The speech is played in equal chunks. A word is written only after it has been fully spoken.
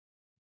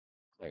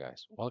Hi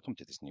guys, welcome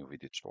to this new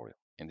video tutorial.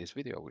 In this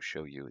video, I will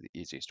show you the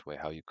easiest way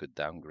how you could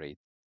downgrade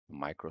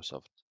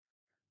Microsoft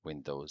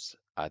Windows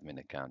admin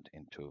account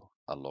into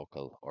a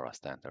local or a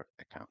standard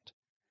account.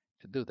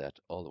 To do that,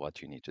 all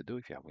what you need to do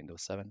if you have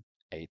Windows 7,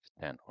 8,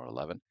 10, or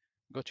 11,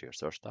 go to your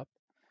search tab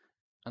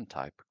and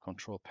type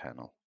Control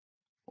Panel.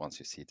 Once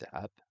you see the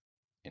app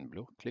in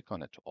blue, click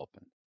on it to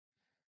open.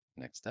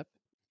 Next step,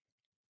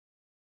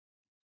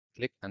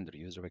 click under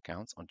User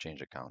Accounts on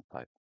Change Account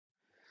Type.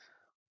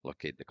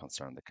 Locate the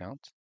concerned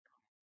account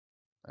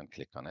and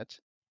click on it,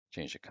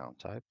 change account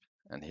type,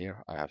 and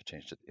here I have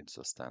changed it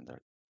into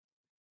standard.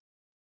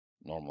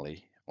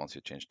 Normally, once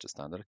you change to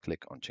standard,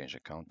 click on change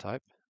account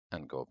type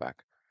and go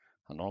back.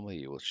 And normally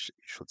you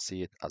should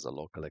see it as a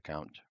local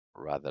account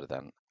rather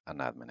than an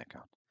admin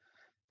account.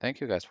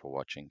 Thank you guys for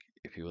watching.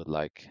 If you would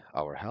like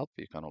our help,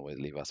 you can always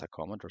leave us a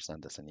comment or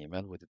send us an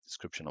email with the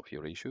description of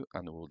your issue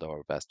and we'll do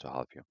our best to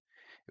help you.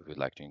 If you'd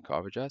like to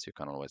encourage us, you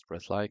can always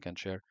press like and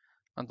share,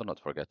 and do not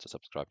forget to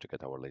subscribe to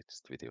get our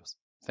latest videos.